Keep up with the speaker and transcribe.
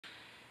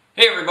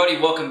Hey everybody,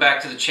 welcome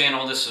back to the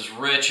channel. This is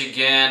Rich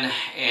again,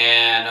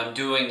 and I'm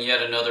doing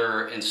yet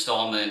another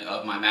installment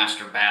of my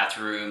master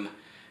bathroom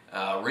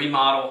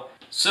remodel.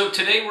 So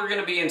today we're going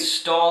to be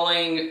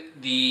installing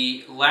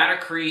the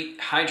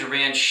Laticrete Hydro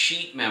Ban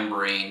sheet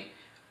membrane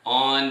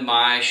on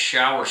my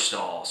shower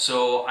stall.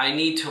 So I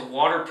need to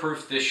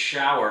waterproof this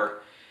shower,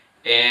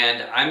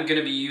 and I'm going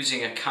to be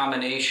using a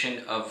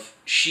combination of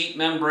sheet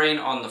membrane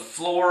on the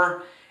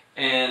floor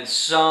and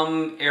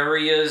some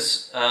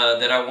areas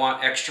that I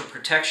want extra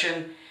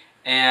protection.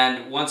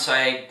 And once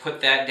I put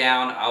that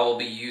down, I will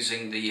be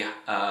using the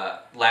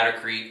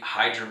Laticrete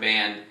Hydro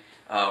Ban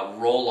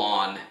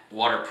roll-on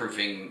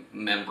waterproofing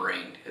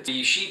membrane.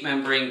 The sheet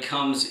membrane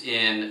comes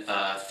in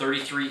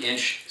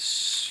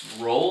 33-inch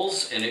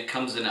rolls, and it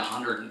comes in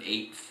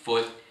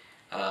 108-foot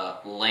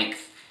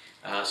length.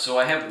 So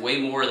I have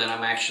way more than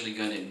I'm actually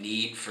going to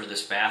need for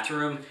this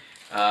bathroom,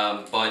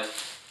 but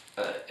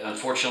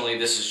unfortunately,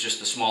 this is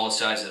just the smallest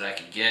size that I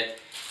could get,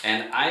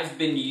 and I've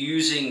been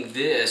using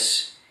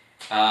this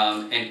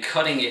and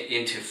cutting it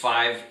into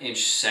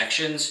 5-inch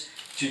sections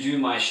to do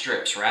my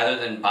strips rather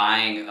than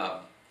buying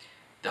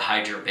the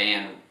Hydro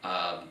Ban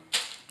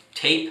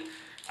tape.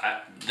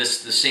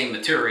 This the same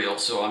material,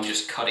 so I'm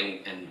just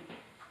cutting and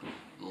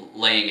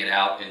laying it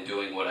out and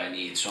doing what I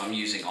need. So I'm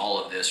using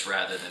all of this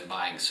rather than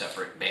buying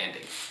separate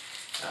banding.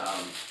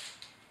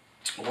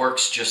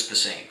 Works just the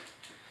same.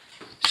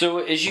 So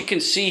as you can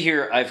see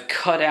here,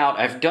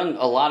 I've done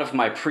a lot of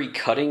my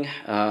pre-cutting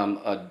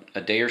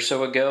a day or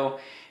so ago,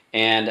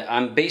 and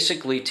I'm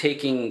basically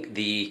taking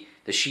the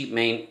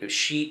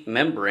sheet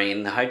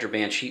membrane, the Hydro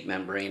Ban sheet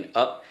membrane,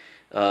 up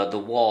the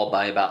wall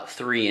by about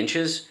 3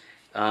 inches.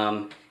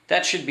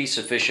 That should be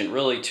sufficient.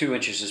 Really, 2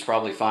 inches is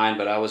probably fine,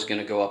 but I was going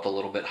to go up a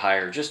little bit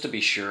higher just to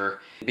be sure.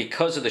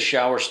 Because of the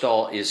shower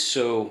stall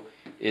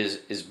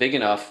is big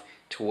enough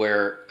to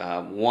where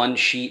one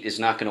sheet is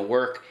not going to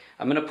work,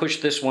 I'm going to push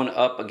this one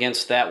up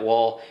against that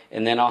wall,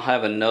 and then I'll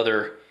have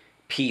another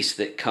piece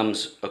that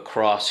comes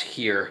across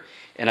here,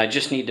 and I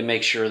just need to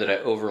make sure that I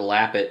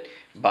overlap it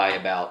by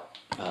about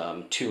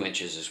 2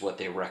 inches is what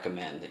they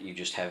recommend, that you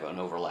just have an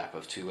overlap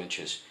of 2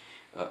 inches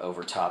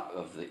over top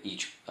of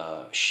each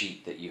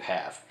sheet that you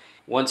have.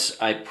 Once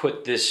I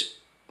put this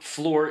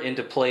floor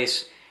into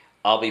place,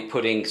 I'll be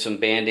putting some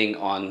banding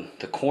on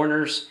the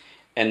corners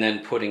and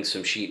then putting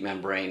some sheet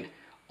membrane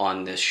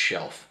on this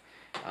shelf.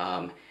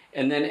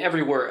 And then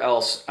everywhere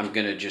else, I'm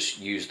going to just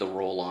use the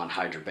roll-on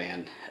Hydro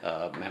Ban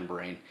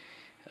membrane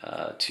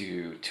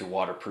to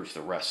waterproof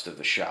the rest of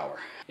the shower.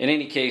 In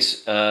any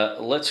case,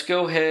 let's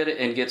go ahead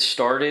and get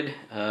started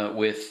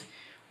with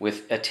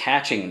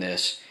attaching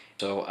this.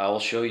 So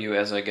I'll show you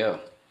as I go.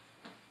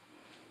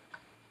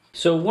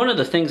 So one of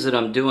the things that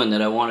I'm doing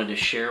that I wanted to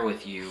share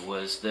with you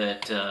was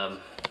that,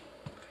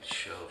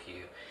 show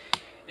you,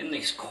 in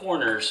these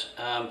corners,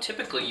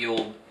 typically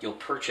you'll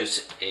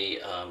purchase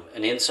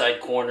an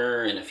inside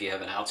corner, and if you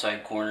have an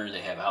outside corner,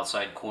 they have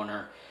outside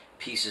corner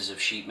pieces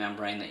of sheet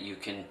membrane that you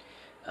can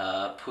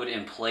put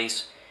in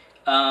place.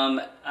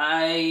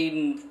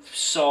 I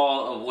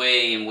saw a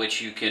way in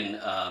which you can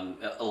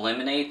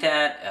eliminate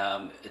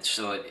that,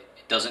 so it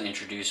doesn't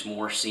introduce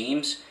more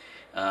seams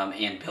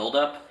and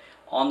buildup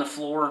on the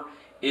floor,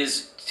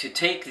 is to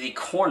take the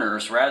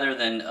corners rather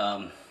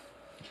than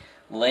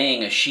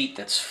laying a sheet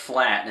that's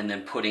flat and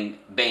then putting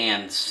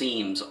band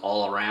seams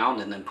all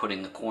around and then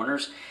putting the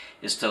corners,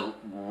 is to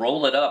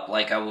roll it up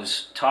like I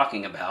was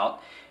talking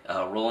about,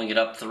 rolling it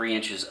up 3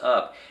 inches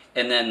up,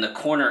 and then the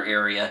corner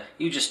area,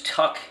 you just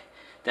tuck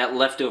that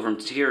leftover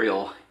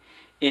material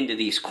into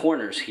these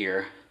corners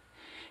here,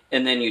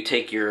 and then you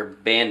take your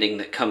banding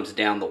that comes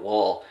down the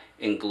wall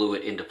and glue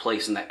it into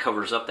place, and that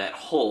covers up that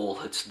hole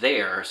that's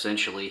there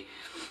essentially,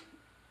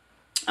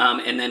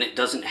 and then it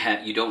doesn't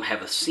have, you don't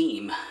have a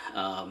seam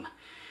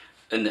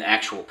in the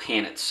actual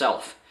pan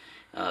itself.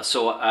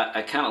 So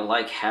I kind of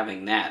like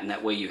having that, and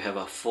that way you have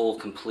a full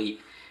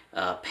complete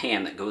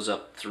pan that goes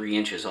up 3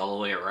 inches all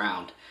the way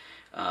around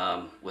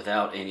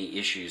without any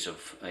issues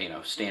of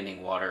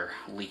standing water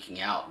leaking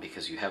out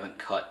because you haven't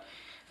cut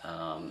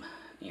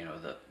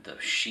the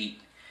sheet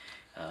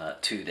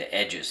to the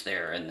edges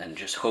there, and then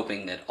just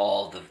hoping that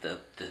all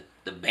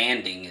the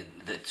banding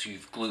that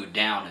you've glued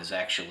down is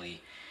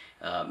actually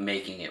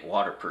making it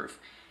waterproof.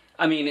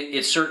 I mean,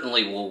 it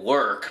certainly will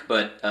work,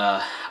 but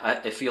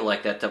I feel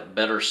like that's a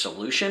better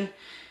solution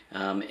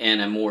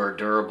and a more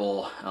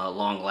durable,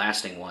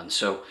 long-lasting one.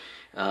 So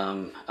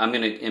I'm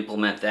going to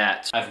implement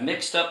that. I've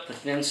mixed up the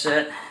thin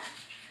set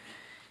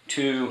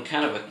to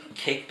kind of a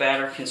cake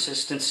batter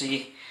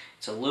consistency.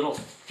 It's a little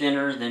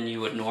thinner than you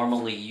would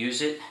normally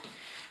use it,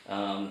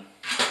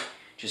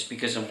 just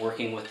because I'm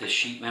working with the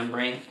sheet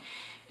membrane.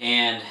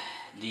 And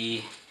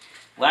the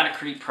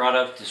Laticrete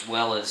product, as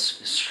well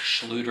as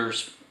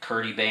Schluter's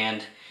Curdy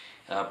Band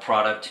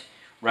product,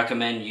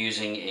 recommend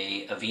using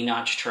a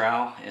V-notch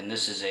trowel, and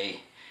this is a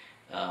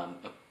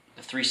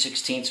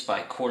 3/16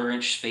 by 1/4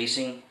 inch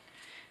spacing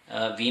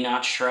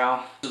V-notch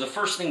trowel. So the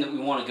first thing that we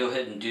want to go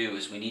ahead and do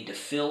is we need to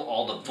fill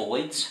all the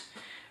voids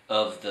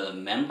of the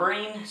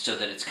membrane so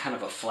that it's kind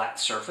of a flat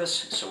surface.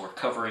 So we're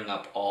covering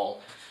up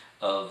all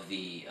of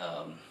the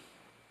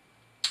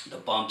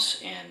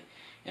bumps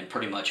and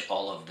pretty much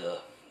all of the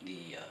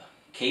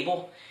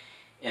cable.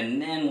 And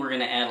then we're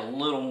going to add a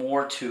little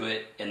more to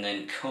it and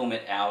then comb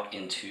it out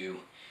into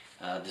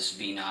this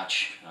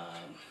V-notch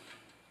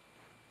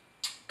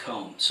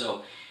comb.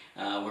 So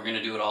we're going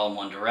to do it all in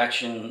one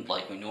direction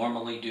like we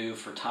normally do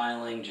for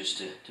tiling, just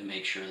to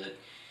make sure that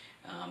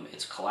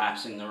it's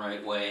collapsing the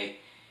right way.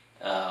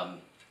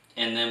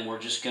 And then we're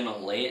just going to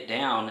lay it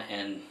down,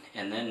 and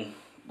then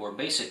we're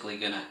basically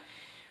going to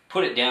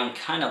put it down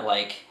kind of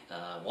like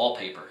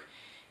wallpaper.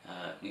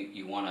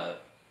 You want to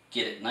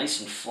get it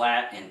nice and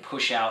flat and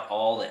push out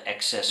all the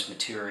excess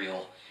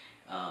material,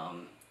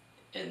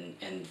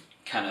 and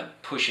kind of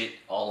push it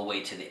all the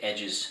way to the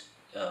edges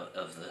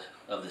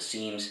of the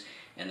seams,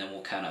 and then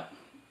we'll kind of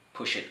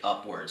push it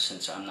upwards.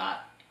 Since I'm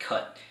not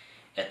cut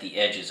at the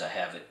edges, I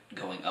have it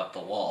going up the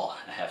wall,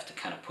 I have to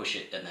kind of push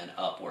it and then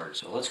upwards.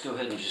 So let's go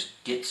ahead and just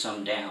get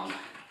some down,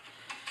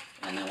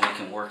 and then we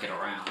can work it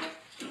around.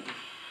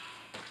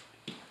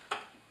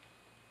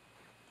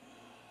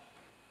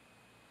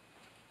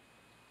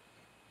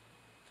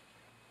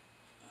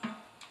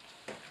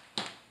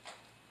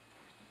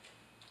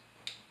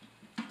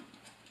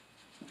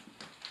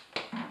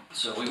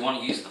 So we want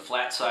to use the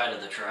flat side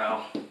of the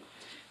trowel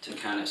to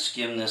kind of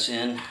skim this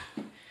in,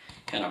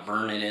 kind of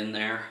burn it in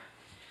there,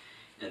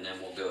 and then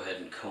we'll go ahead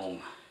and comb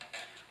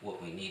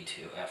what we need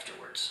to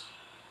afterwards.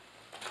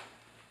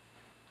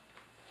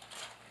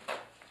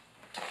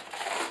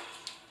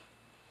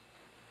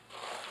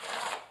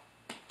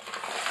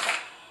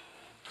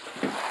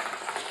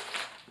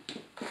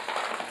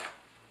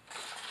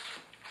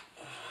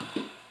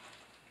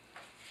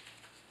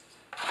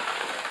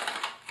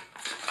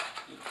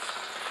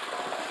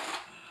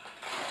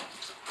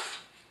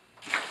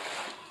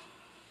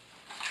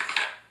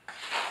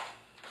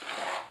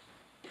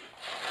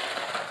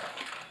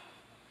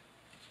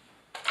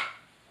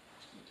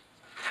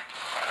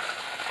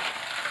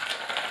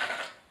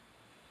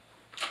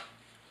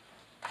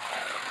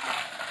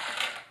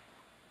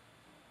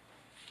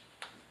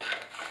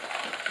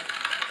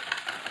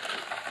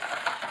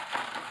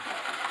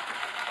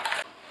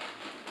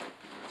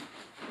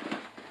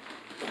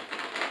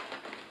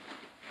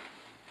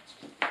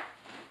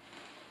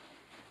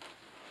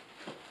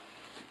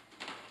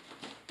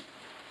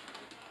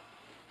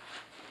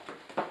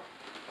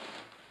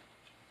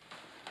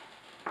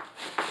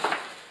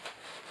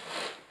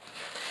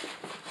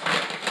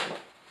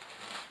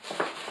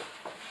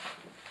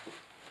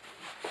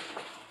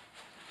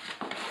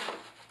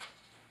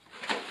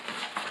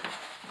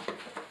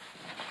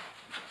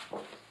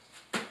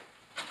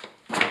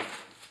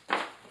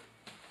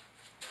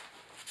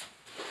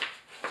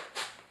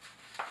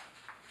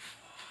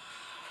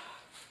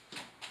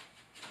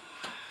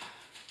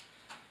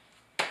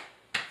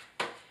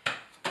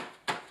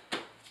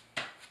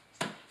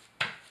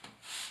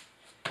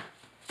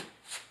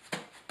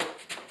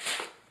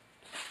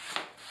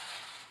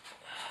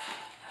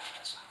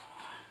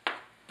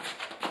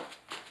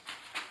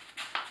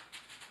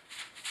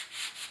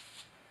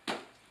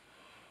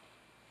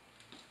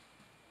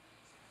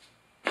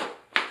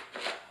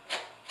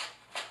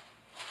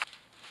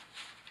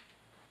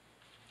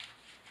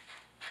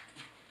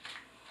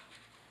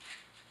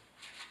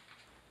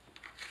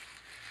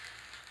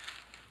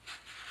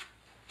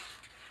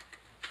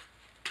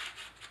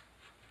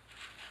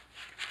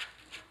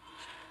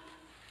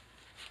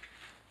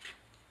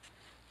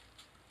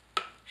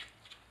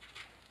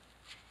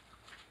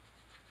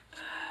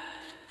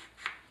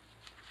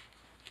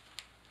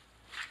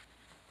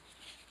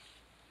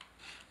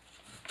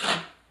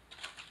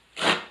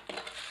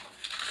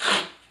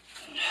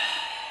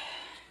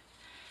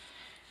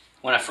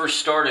 When I first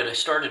started, I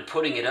started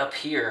putting it up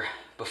here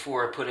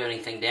before I put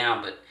anything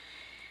down, but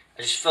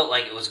I just felt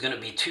like it was going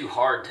to be too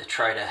hard to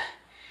try to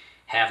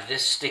have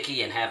this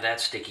sticky and have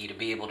that sticky to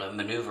be able to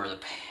maneuver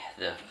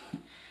the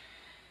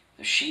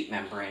sheet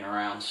membrane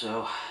around,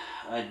 so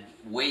I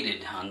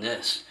waited on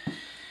this.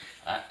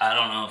 I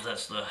don't know if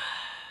that's the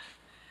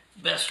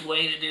best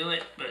way to do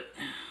it, but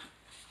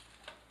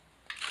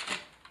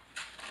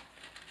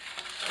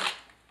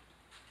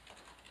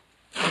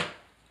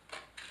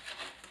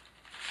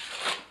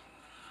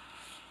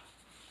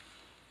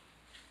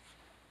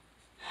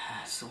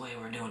that's the way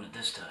we're doing it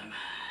this time.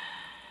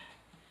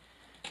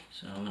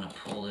 So I'm going to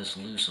pull this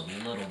loose a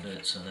little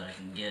bit so that I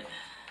can get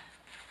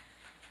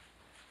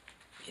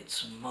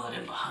some mud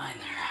in behind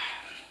there.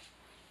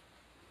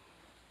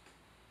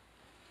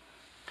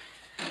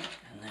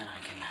 And then I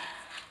can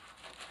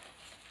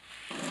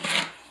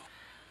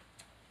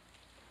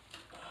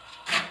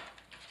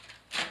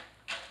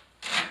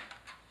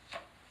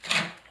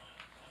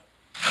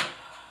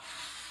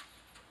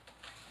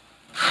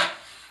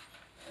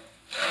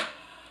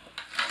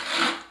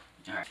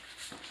Alright,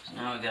 so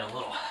now we've got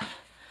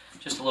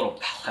just a little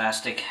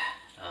plastic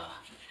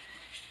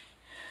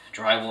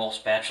drywall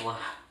spatula.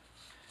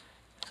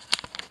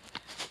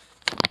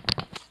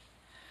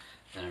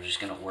 Then I'm just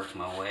going to work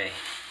my way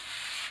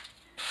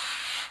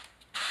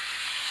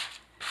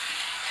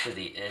to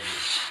the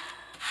edges.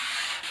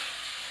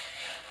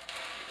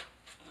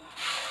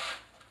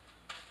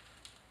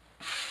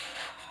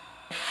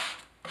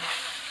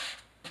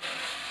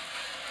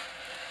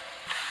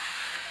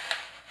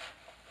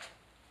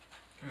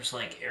 There's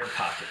like air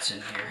pockets in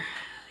here.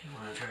 You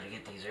want to try to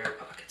get these air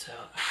pockets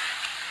out.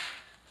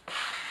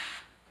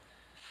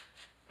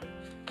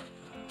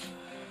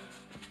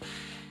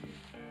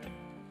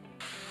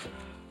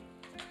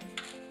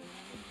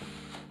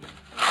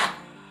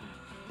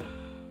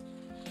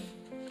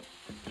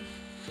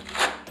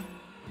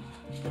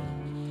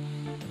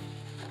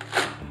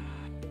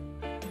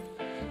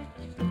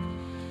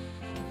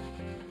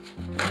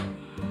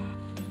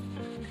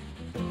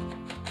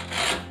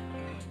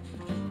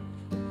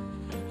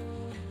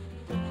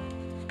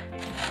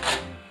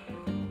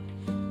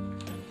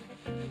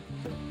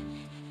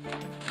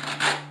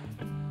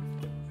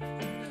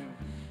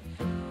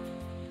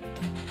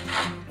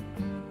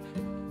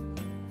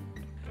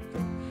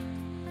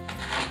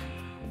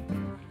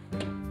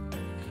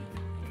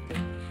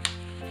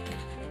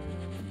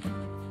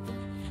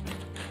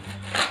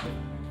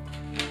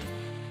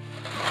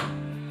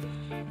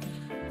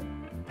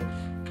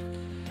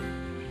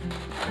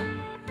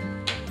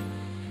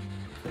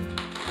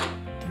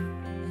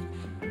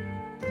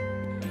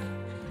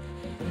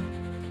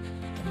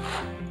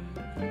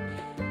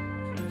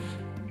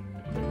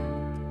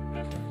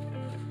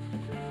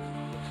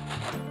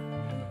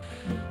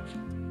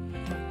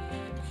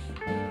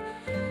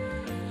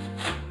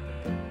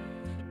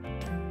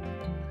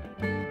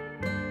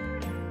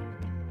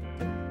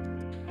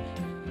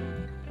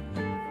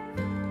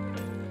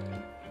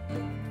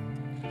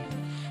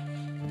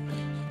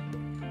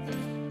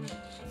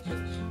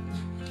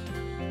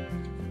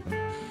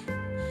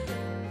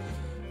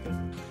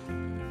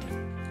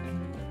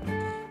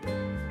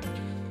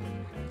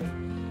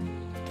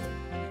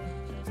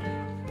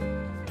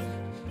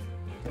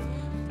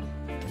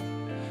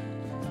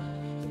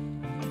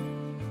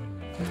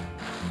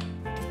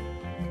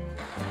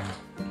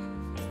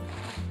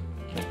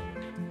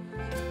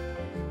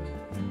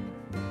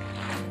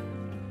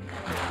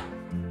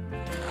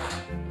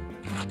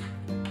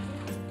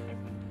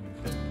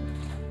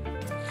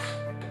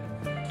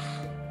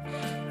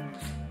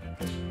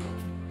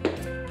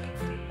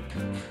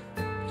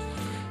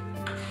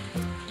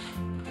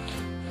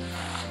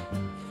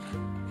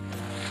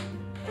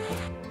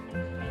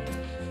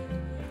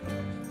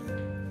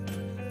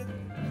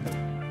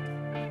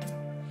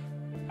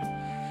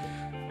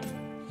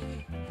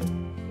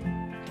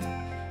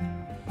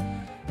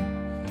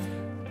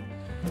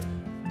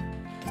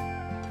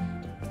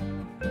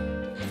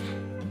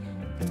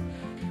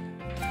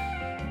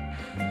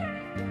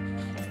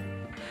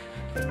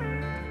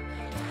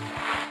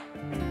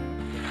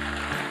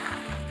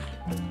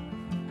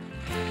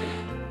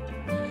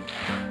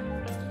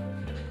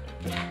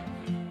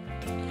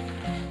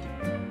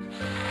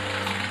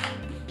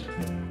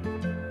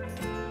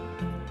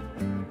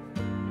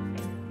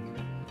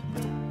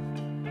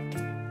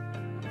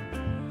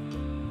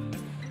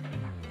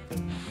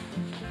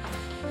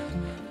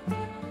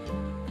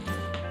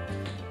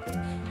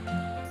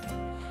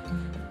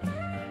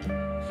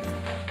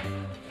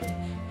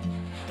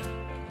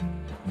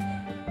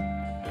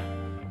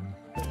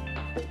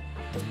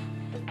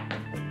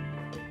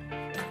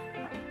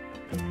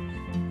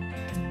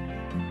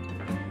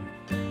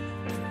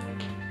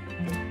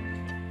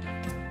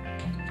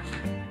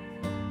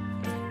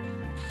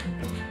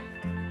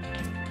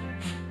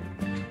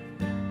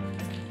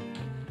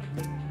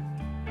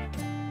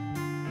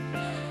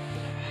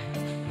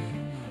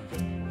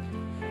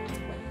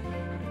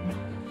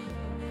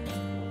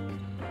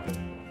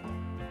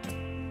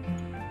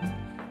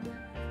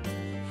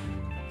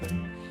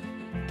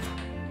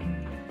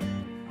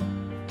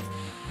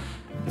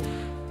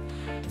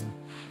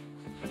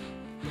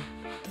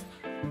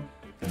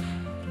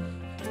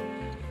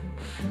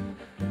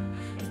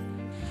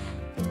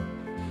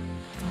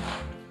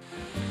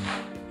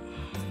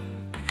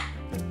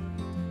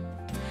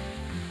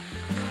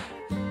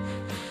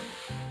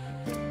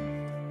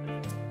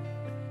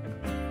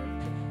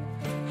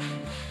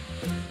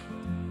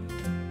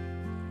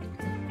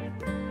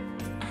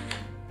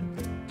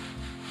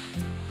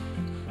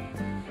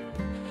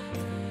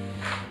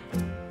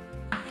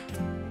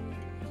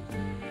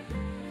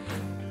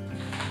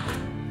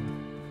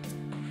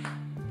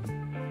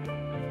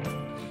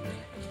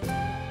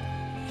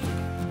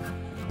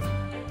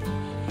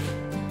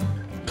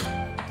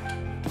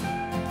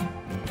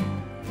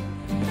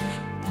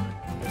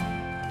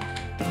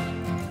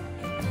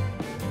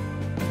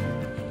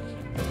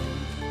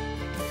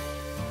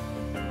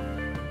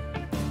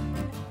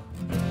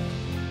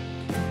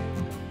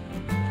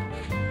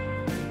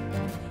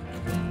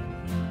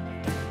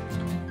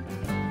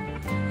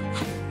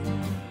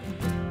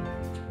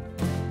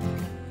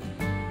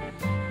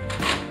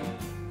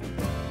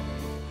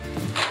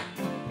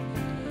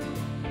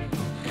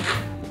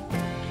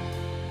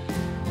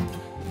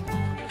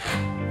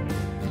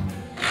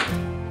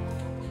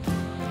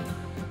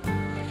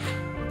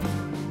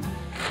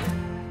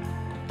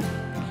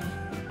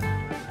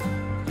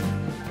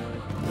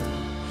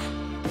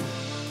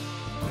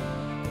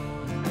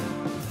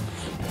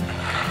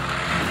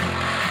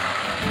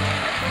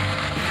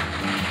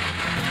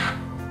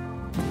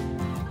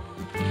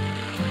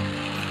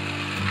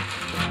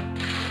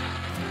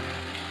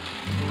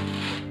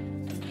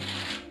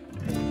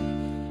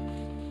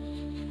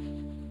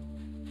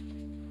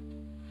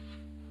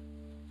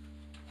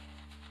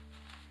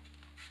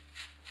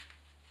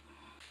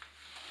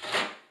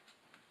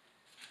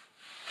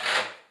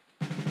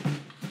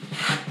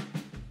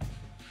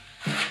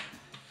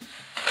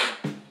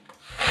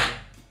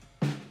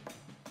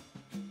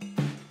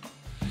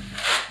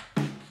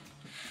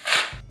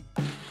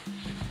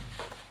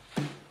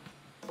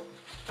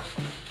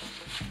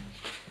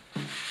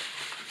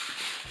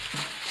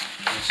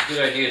 It's a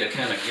good idea to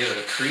kind of give it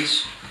a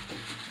crease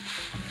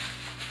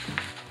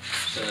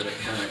so that it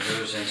kind of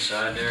goes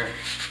inside there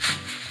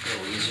a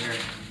little easier.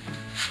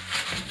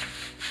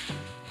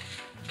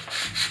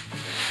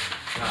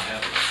 Not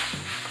have to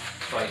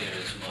fight it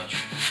as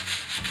much.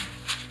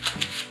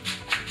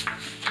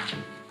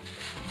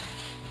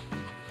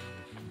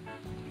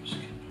 Just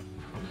get it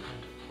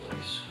into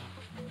place.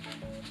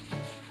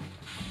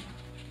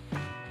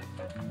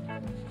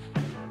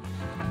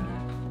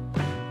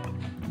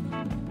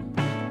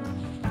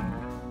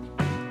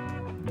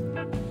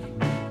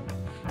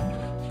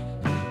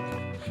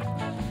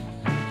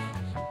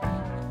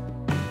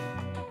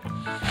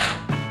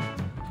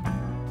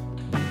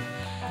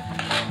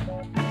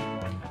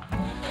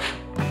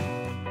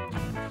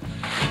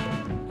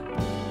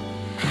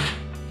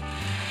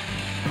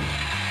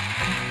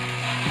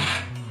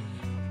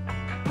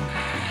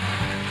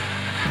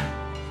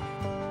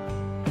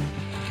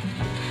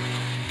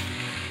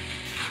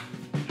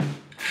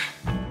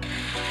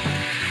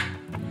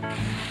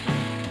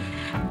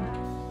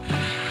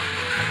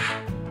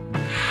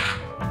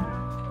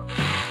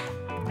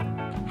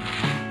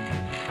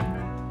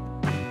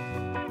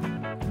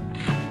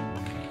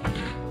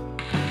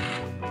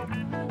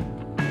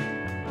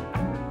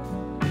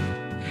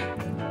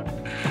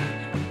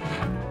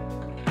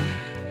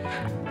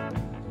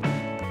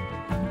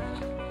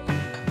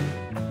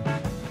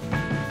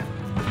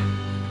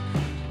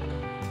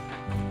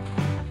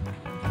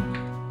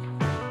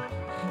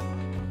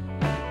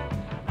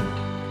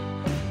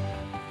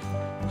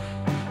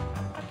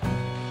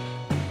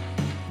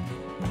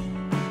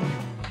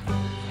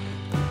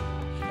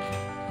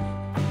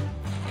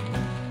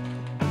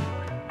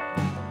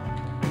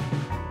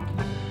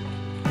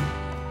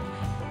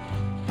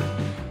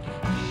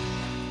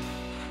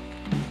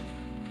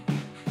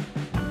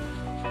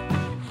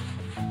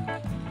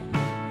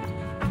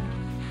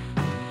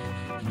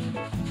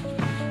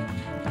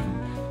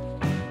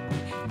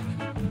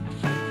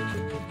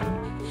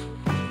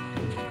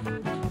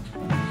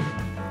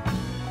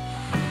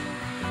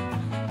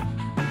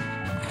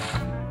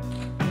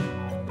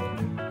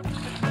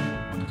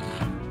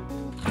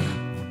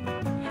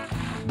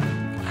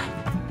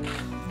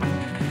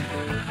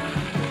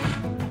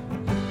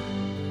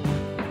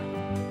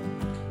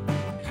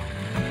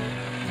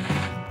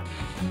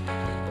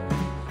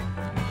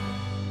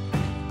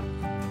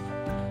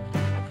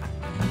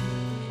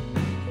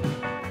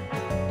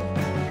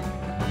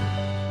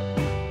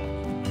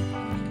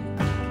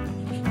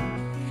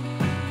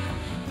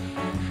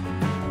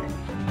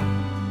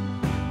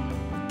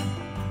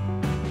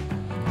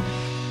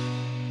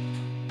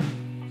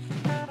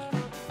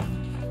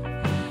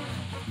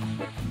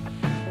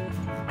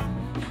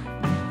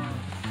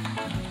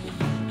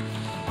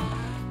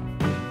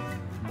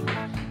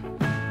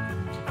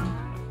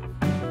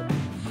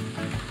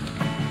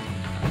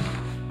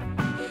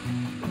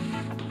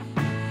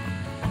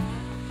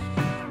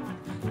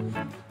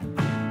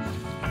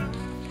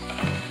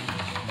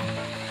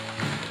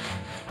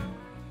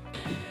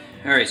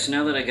 Alright, so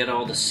now that I got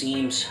all the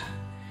seams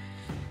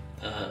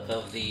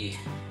of the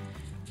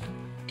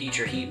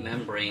Laticrete heat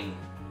membrane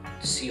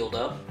sealed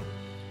up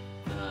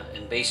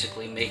and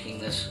basically making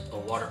this a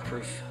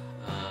waterproof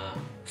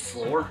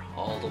floor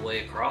all the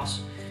way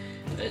across,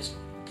 I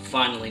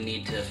finally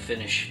need to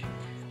finish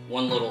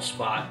one little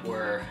spot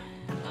where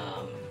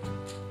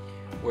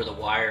the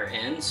wire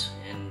ends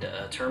and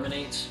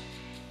terminates.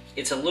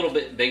 It's a little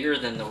bit bigger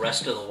than the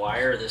rest of the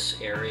wire, this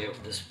area,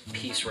 this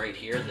piece right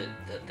here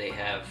that they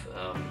have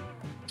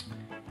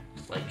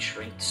like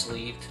shrink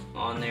sleeved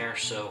on there,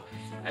 so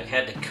I've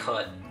had to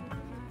cut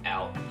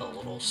out a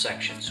little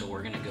section, so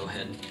we're going to go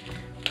ahead and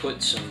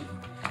put some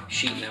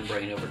sheet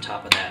membrane over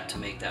top of that to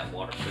make that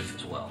waterproof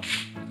as well.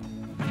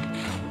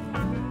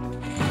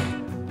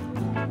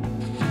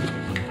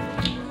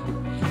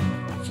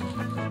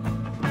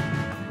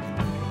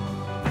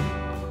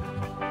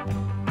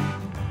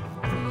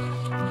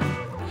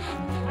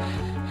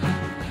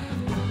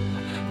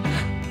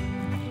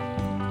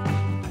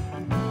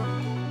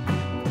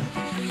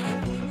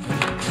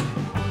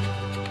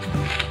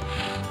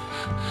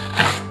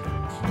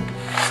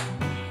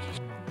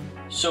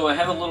 So I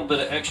have a little bit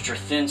of extra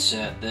thin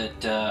set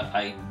that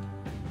I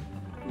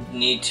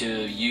need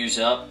to use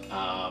up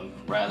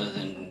rather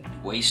than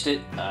waste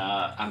it.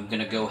 I'm going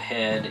to go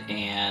ahead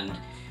and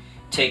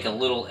take a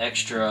little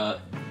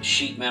extra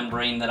sheet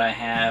membrane that I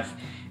have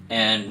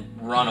and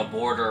run a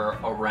border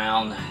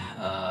around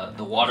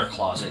the water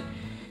closet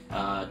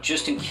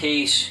just in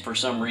case for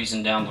some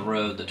reason down the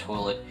road the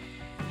toilet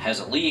has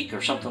a leak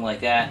or something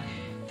like that,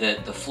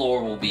 that the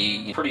floor will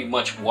be pretty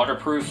much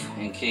waterproof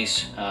in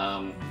case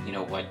you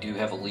know, I do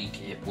have a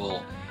leak, it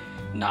will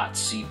not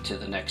seep to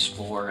the next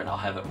floor and I'll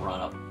have it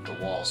run up the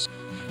walls.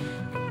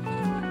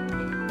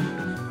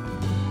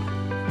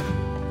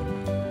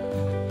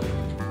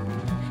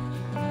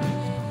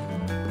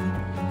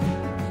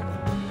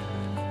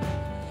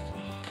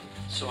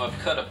 So I've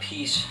cut a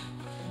piece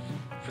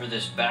for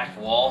this back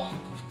wall.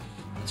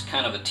 It's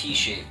kind of a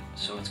T-shape,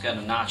 so it's got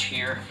a notch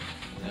here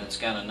and it's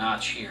got a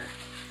notch here.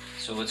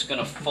 So it's going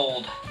to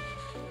fold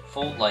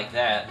like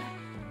that,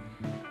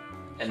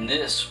 and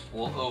this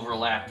will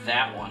overlap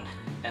that one,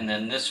 and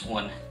then this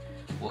one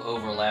will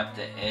overlap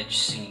the edge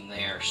seam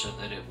there so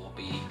that it will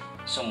be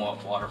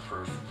somewhat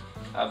waterproof.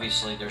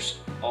 Obviously there's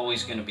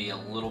always going to be a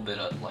little bit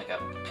of like a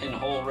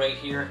pinhole right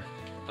here,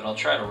 but I'll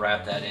try to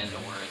wrap that into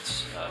where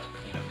it's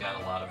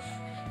got a lot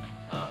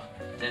of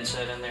thin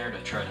set in there to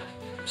try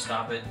to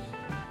stop it.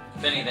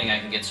 If anything, I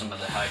can get some of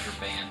the Hydro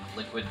Ban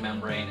liquid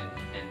membrane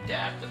and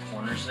dab the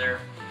corners there,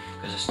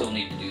 because I still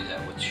need to do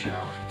that with the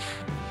shower.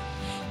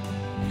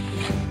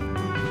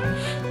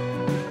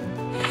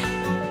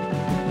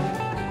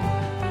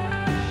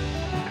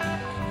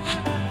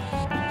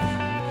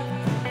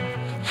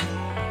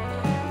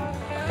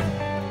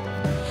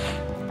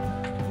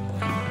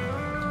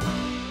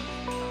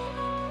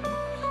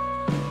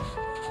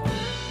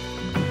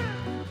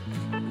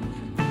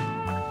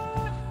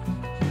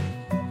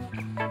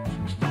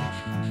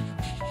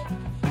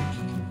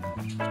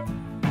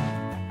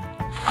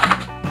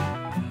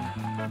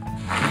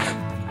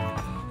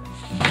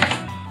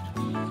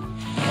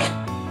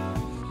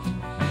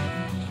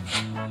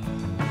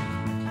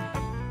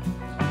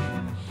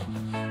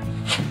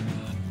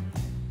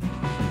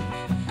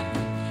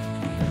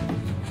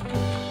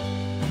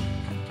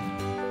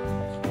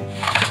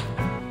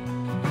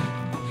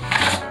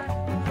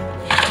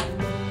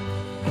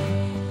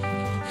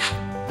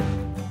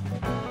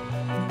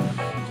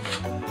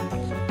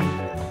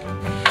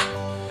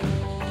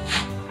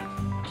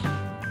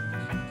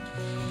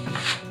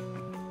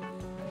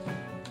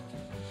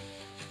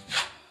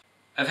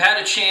 I've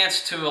had a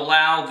chance to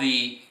allow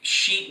the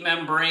sheet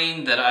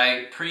membrane that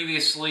I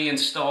previously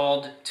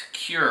installed to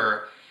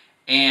cure,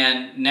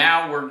 and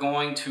now we're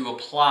going to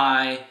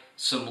apply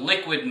some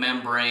liquid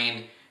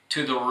membrane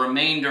to the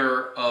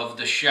remainder of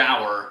the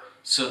shower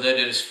so that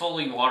it is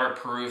fully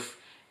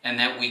waterproof and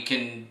that we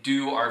can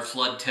do our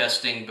flood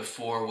testing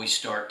before we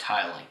start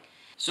tiling.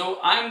 So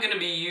I'm going to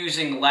be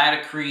using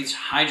Laticrete's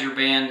Hydro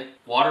Ban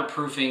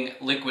waterproofing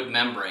liquid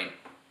membrane.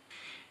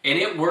 And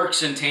it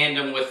works in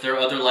tandem with their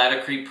other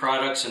Laticrete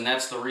products, and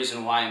that's the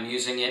reason why I'm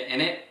using it.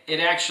 And it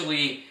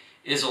actually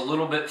is a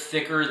little bit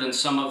thicker than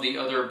some of the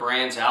other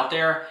brands out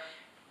there.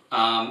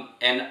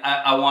 And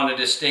I wanted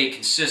to stay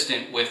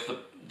consistent with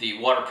the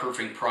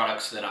waterproofing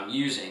products that I'm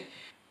using.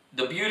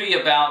 The beauty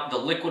about the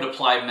liquid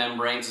applied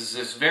membranes is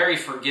it's very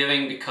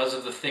forgiving because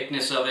of the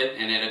thickness of it,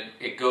 and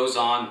it goes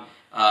on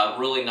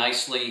really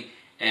nicely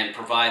and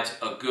provides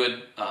a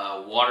good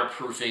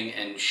waterproofing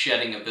and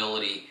shedding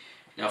ability.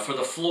 Now for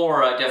the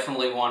floor, I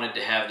definitely wanted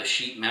to have the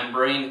sheet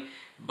membrane,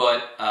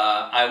 but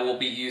I will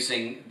be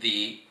using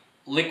the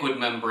liquid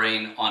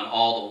membrane on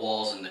all the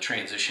walls in the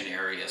transition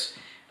areas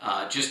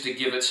just to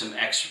give it some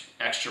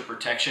extra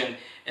protection.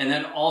 And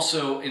then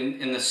also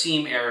in the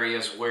seam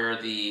areas where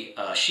the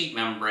sheet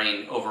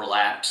membrane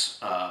overlaps.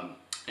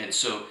 And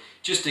so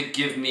just to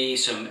give me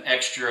some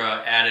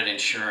extra added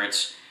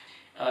insurance.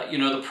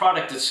 The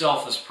product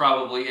itself is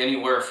probably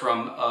anywhere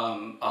from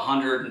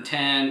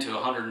 $110 to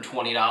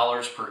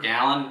 $120 per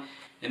gallon.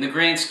 In the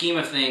grand scheme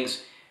of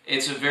things,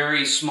 it's a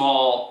very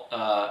small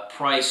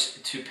price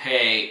to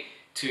pay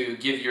to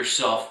give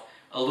yourself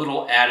a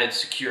little added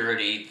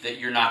security that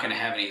you're not going to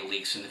have any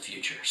leaks in the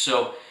future.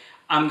 So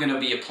I'm going to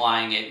be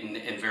applying it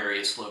in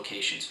various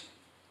locations.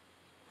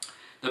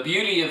 The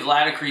beauty of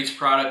Laticrete's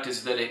product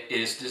is that it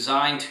is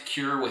designed to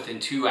cure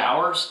within 2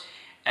 hours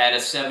at a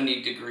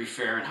 70°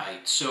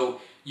 Fahrenheit. So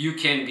you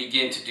can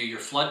begin to do your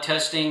flood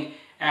testing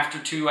after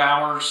 2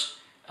 hours,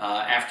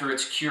 after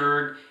it's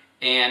cured,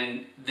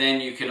 and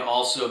then you can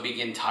also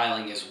begin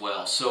tiling as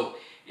well. So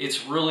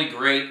it's really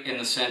great in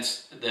the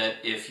sense that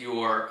if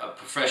you're a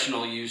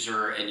professional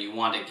user and you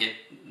want to get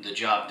the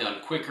job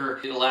done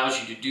quicker, it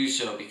allows you to do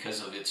so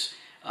because of its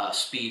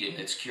speed and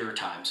its cure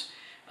times.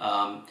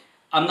 I'm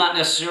not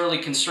necessarily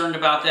concerned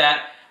about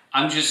that.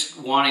 I'm just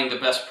wanting the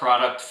best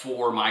product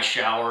for my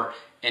shower,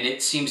 and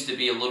it seems to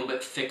be a little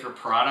bit thicker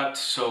product,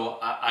 so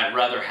I'd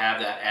rather have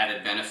that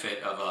added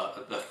benefit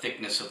of the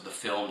thickness of the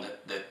film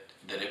that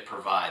it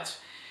provides.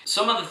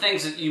 Some of the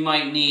things that you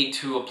might need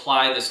to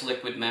apply this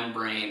liquid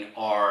membrane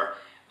are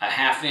a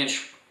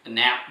 1/2-inch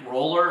nap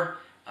roller.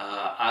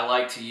 I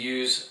like to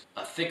use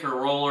a thicker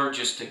roller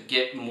just to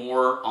get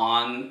more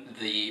on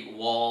the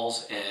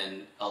walls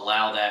and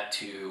allow that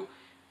to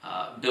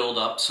build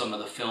up some of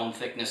the film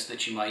thickness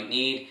that you might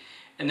need.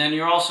 And then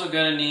you're also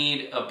going to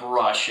need a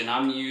brush, and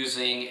I'm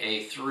using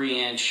a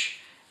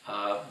 3-inch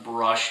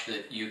brush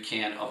that you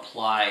can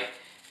apply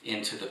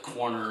into the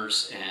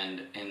corners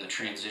and in the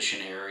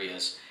transition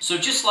areas. So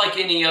just like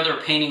any other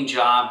painting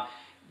job,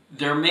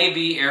 there may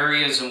be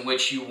areas in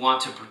which you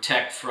want to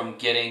protect from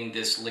getting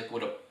this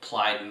liquid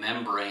applied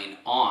membrane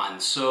on.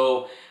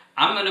 So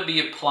I'm going to be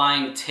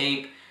applying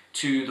tape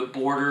to the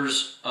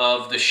borders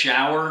of the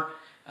shower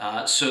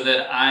so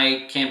that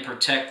I can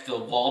protect the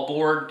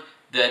wallboard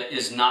that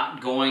is not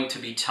going to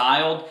be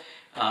tiled,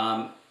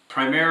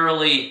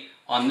 primarily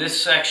on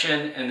this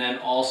section and then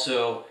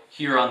also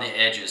here on the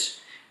edges.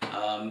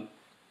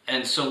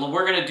 And so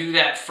we're going to do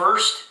that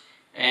first,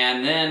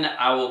 and then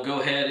I will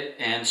go ahead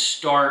and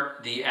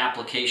start the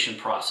application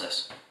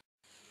process.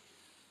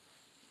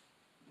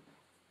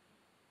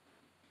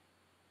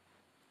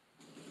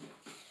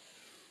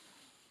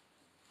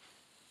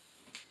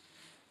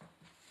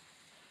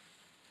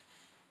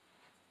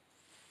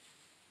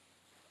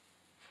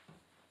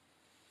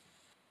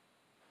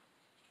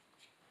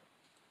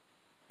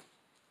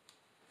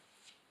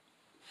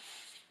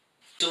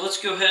 So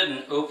let's go ahead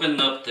and open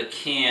up the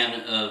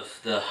can of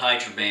the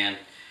Hydro Ban,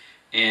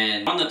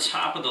 and on the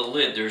top of the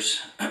lid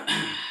there's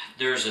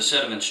there's a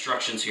set of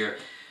instructions here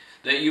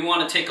that you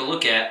want to take a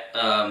look at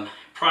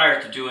prior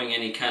to doing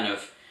any kind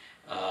of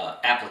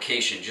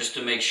application, just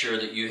to make sure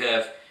that you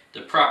have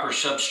the proper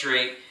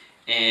substrate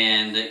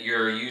and that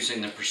you're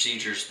using the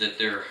procedures that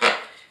the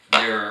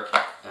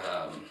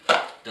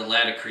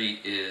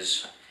Laticrete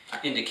is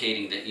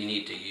indicating that you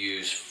need to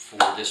use for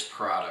this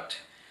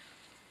product.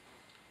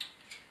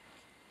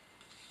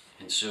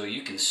 And so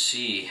you can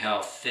see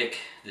how thick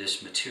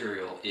this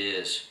material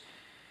is.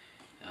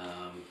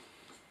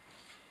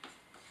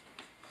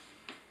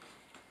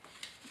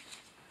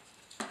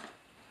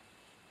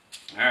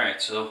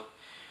 Alright, so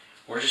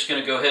we're just going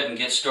to go ahead and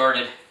get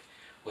started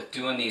with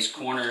doing these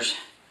corners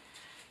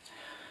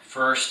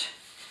first,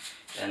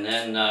 and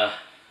then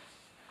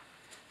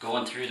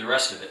going through the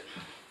rest of it.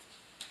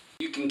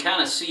 You can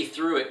kind of see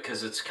through it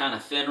because it's kind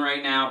of thin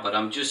right now, but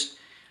I'm just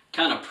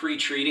kind of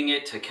pre-treating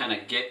it to kind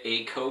of get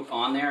a coat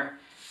on there.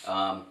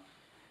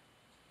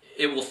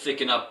 It will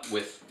thicken up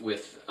with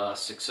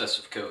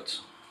successive coats.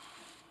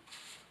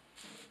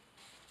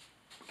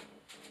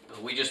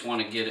 But we just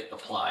want to get it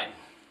applied.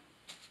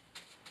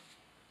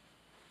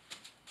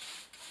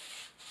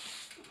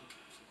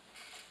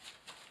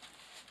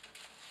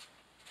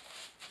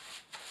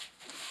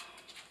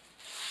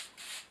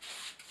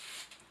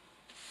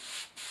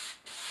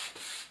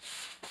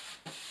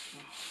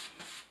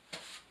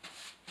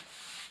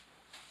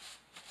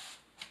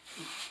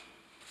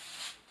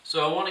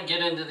 So I want to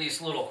get into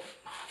these little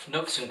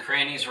nooks and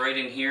crannies right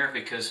in here,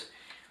 because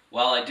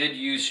while I did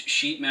use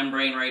sheet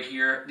membrane right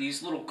here,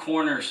 these little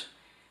corners,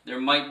 there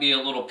might be a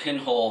little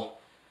pinhole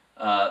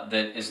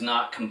that is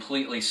not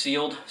completely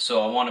sealed.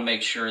 So I want to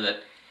make sure that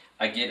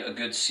I get a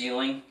good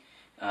sealing,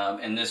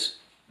 and this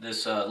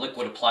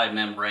liquid applied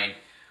membrane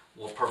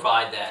will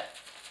provide that.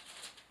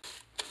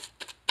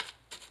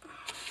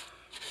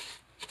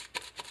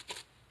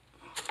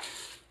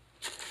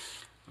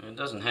 It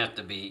doesn't have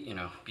to be, you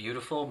know,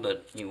 beautiful,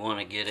 but you want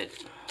to get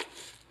it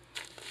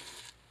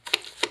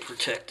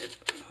protected.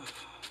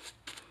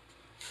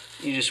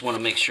 You just want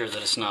to make sure that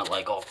it's not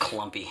like all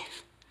clumpy,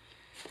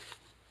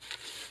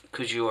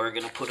 because you are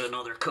going to put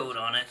another coat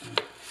on it,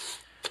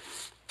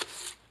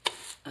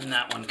 and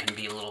that one can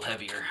be a little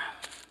heavier.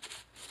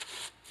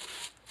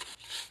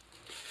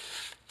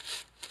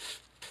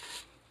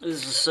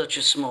 This is such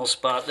a small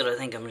spot that I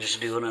think I'm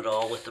just doing it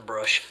all with the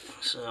brush,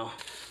 so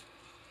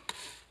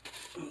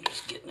I'm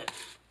just getting it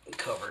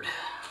covered.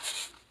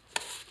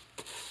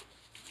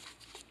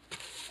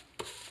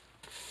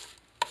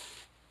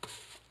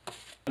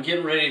 I'm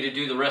getting ready to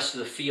do the rest of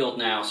the field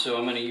now, so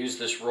I'm going to use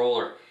this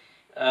roller.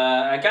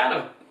 I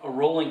got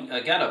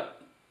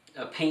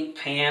a paint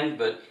pan,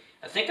 but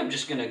I think I'm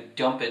just going to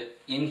dump it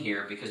in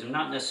here because I'm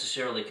not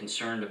necessarily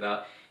concerned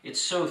about.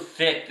 It's so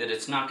thick that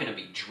it's not going to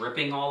be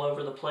dripping all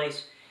over the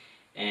place,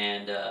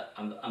 and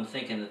I'm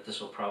thinking that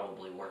this will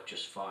probably work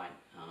just fine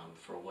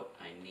for what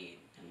I need,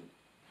 and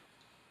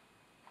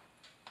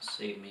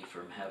save me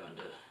from having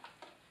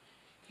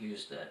to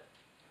use that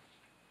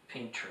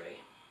paint tray.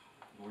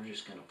 We're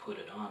just going to put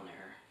it on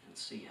there and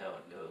see how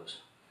it goes.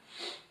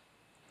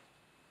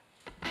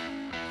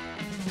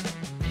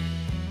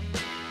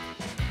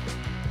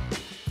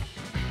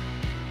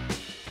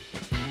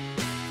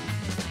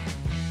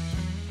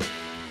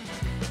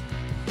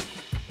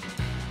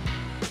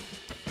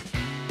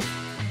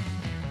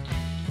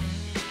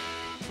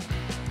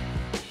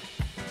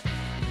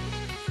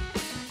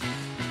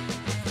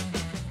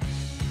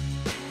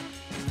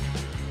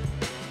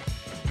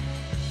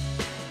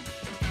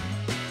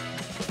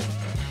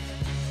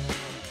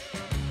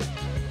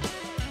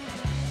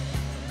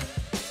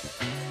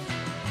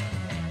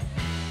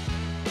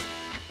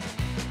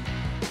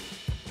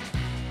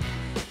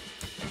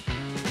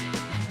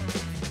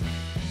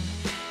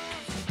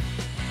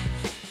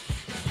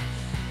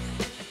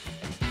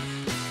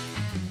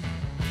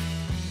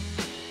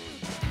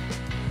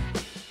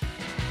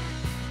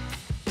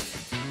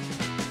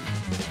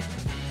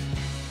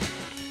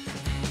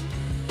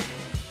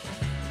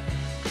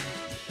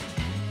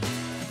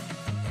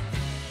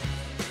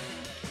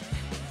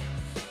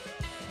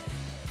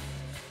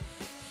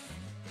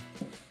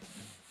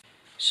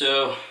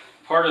 So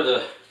part of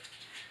the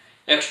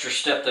extra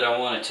step that I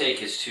want to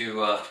take is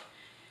to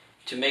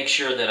make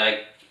sure that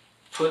I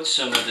put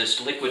some of this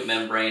liquid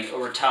membrane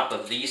over top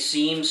of these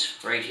seams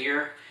right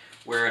here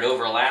where it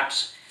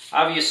overlaps.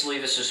 Obviously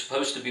this is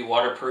supposed to be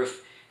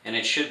waterproof and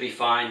it should be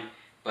fine,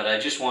 but I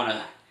just want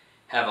to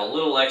have a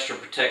little extra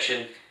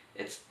protection.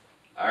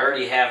 I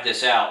already have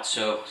this out,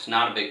 so it's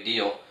not a big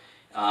deal.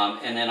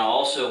 And then I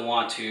also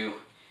want to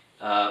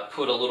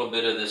put a little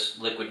bit of this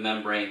liquid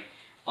membrane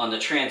on the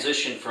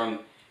transition from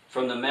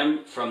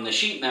the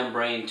sheet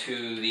membrane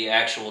to the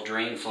actual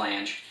drain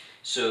flange,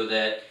 so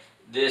that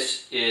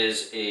this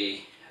is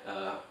a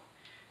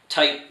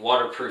tight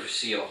waterproof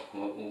seal.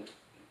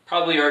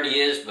 Probably already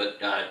is,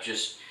 but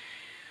just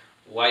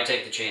why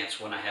take the chance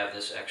when I have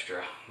this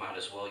extra? Might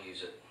as well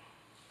use it.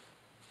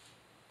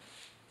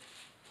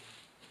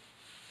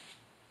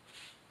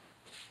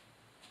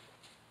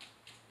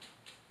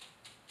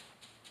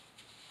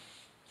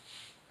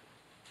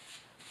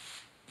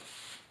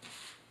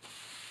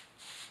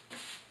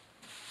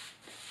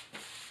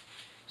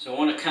 So I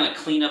want to kind of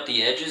clean up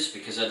the edges,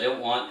 because I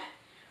don't want,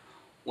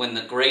 when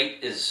the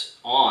grate is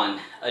on,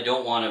 I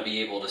don't want to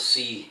be able to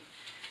see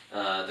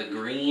the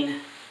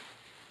green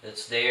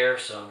that's there.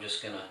 So I'm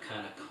just going to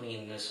kind of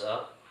clean this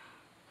up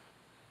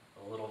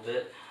a little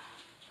bit.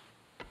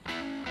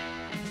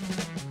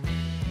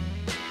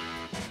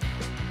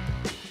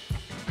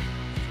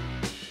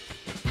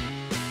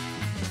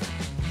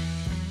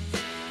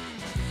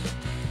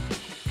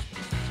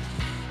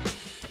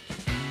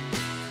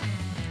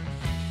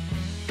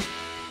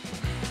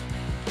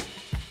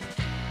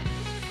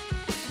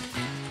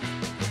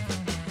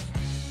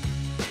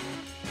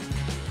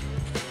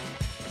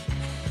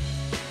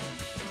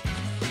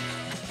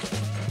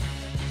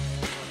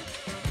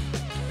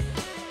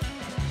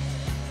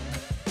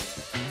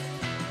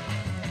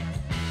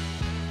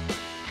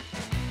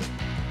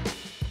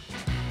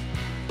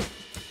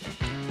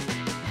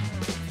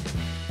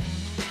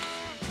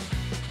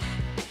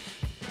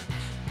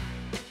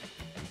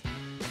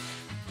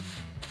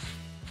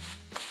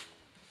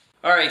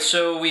 Alright,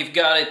 so we've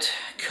got it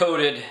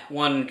coated,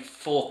 one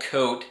full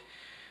coat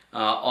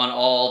on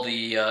all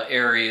the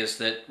areas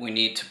that we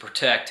need to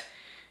protect.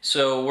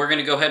 So we're going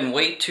to go ahead and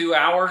wait 2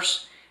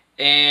 hours,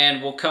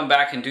 and we'll come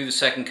back and do the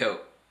second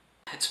coat.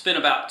 It's been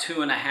about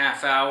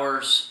 2.5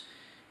 hours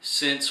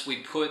since we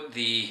put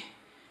the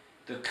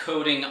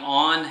coating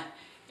on,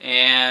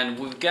 and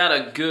we've got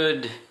a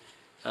good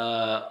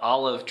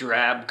olive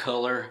drab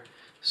color.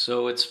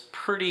 So it's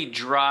pretty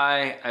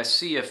dry. I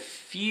see a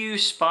few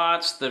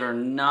spots that are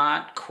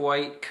not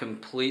quite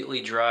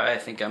completely dry. I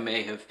think I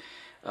may have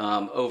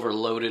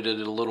overloaded it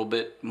a little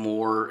bit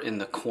more in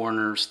the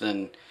corners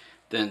than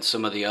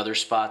some of the other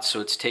spots, so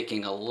it's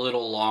taking a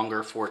little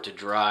longer for it to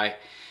dry.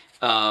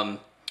 I'm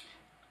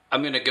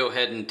going to go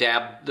ahead and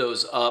dab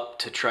those up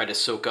to try to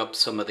soak up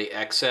some of the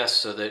excess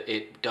so that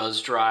it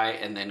does dry,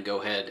 and then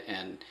go ahead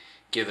and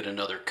give it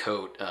another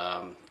coat,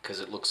 because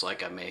it looks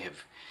like I may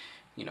have,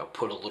 you know,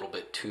 put a little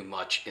bit too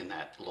much in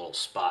that little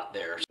spot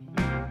there.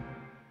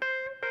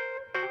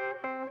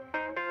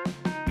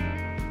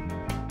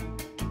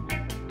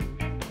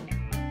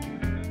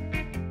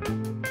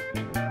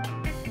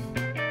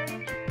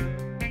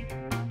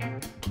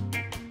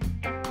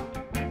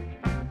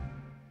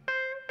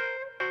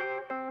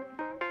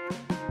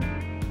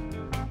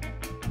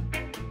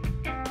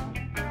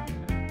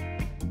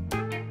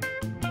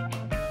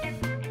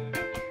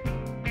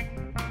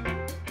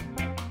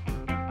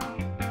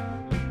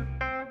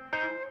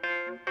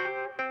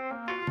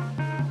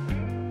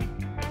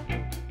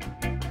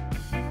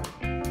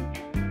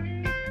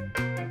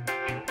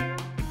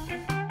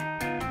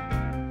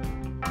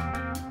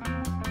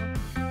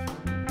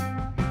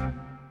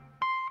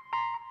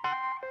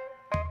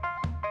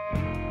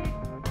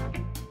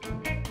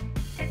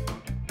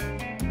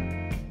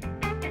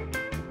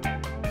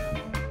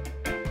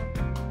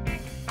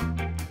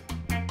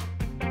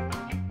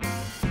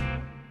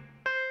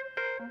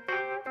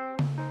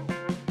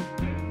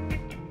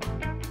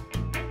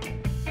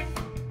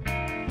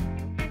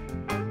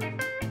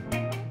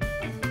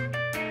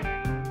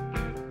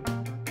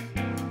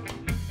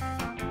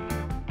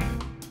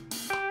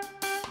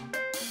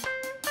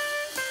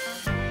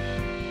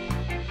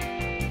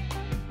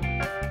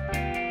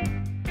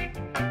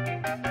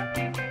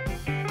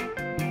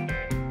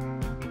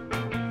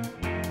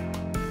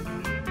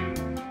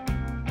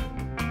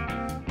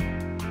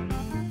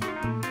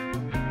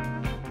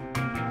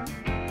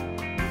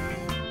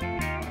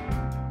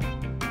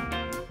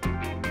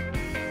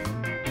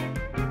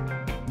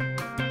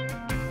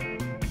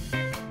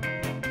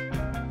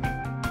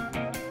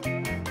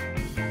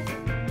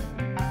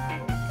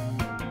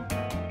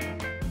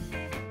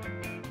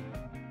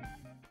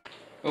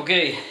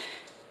 Okay,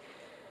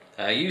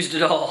 I used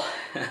it all.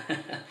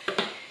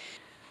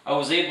 I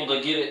was able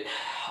to get it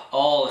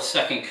all a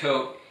second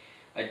coat.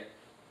 I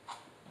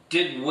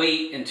did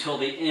wait until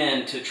the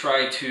end to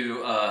try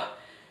to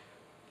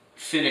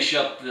finish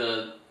up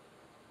the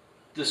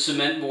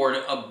cement board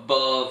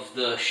above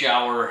the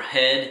shower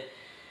head.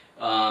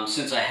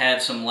 Since I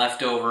had some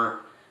leftover,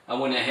 I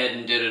went ahead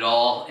and did it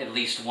all, at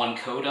least one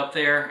coat up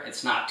there.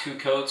 It's not 2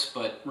 coats,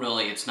 but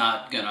really it's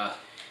not gonna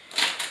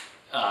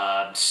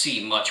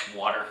see much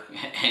water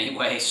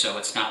anyway, so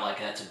it's not like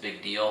that's a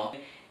big deal.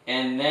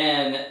 And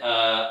then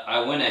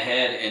I went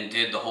ahead and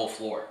did the whole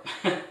floor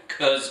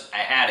because I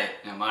had it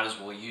and I might as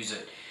well use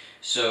it.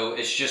 So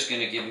it's just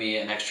going to give me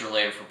an extra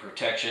layer for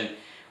protection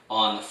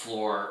on the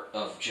floor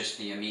of just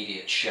the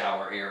immediate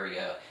shower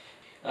area.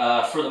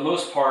 For the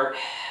most part,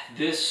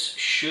 this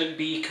should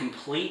be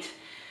complete.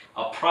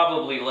 I'll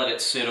probably let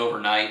it sit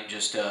overnight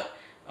just to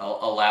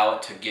allow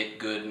it to get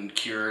good and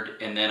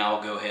cured, and then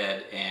I'll go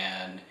ahead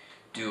and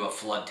do a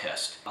flood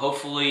test.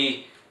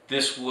 Hopefully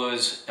this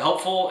was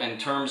helpful in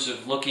terms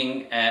of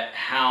looking at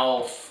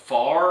how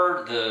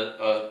far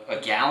a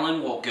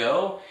gallon will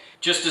go.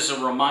 Just as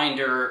a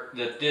reminder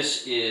that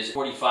this is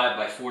 45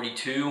 by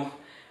 42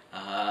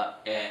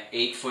 at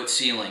 8-foot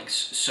ceilings,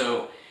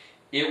 so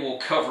it will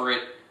cover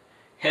it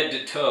head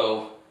to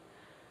toe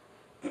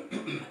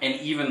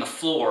and even the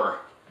floor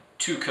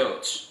 2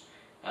 coats.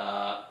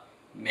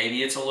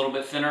 Maybe it's a little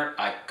bit thinner.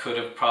 I could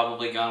have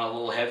probably gone a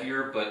little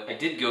heavier, but I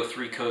did go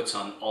 3 coats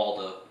on all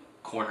the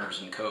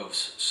corners and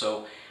coves,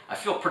 so I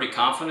feel pretty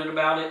confident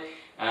about it.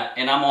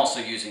 And I'm also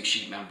using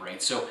sheet membrane,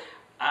 so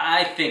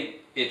I think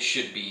it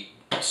should be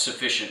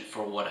sufficient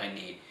for what I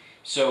need.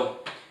 So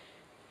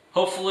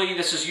hopefully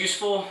this is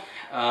useful.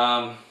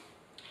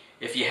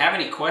 If you have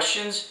any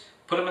questions,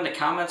 put them in the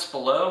comments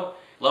below.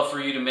 Love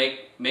for you to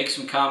make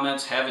some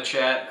comments, have a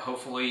chat.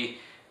 Hopefully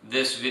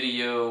this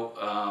video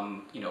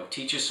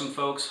teaches some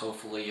folks.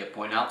 Hopefully I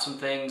point out some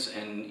things,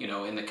 and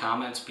in the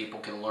comments people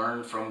can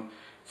learn from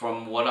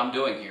what I'm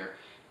doing here.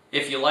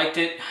 If you liked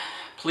it,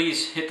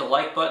 please hit the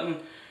like button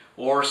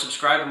or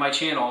subscribe to my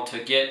channel to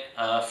get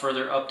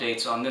further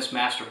updates on this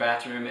master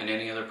bathroom and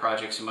any other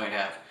projects you might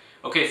have.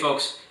 Okay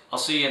folks, I'll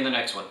see you in the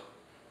next one.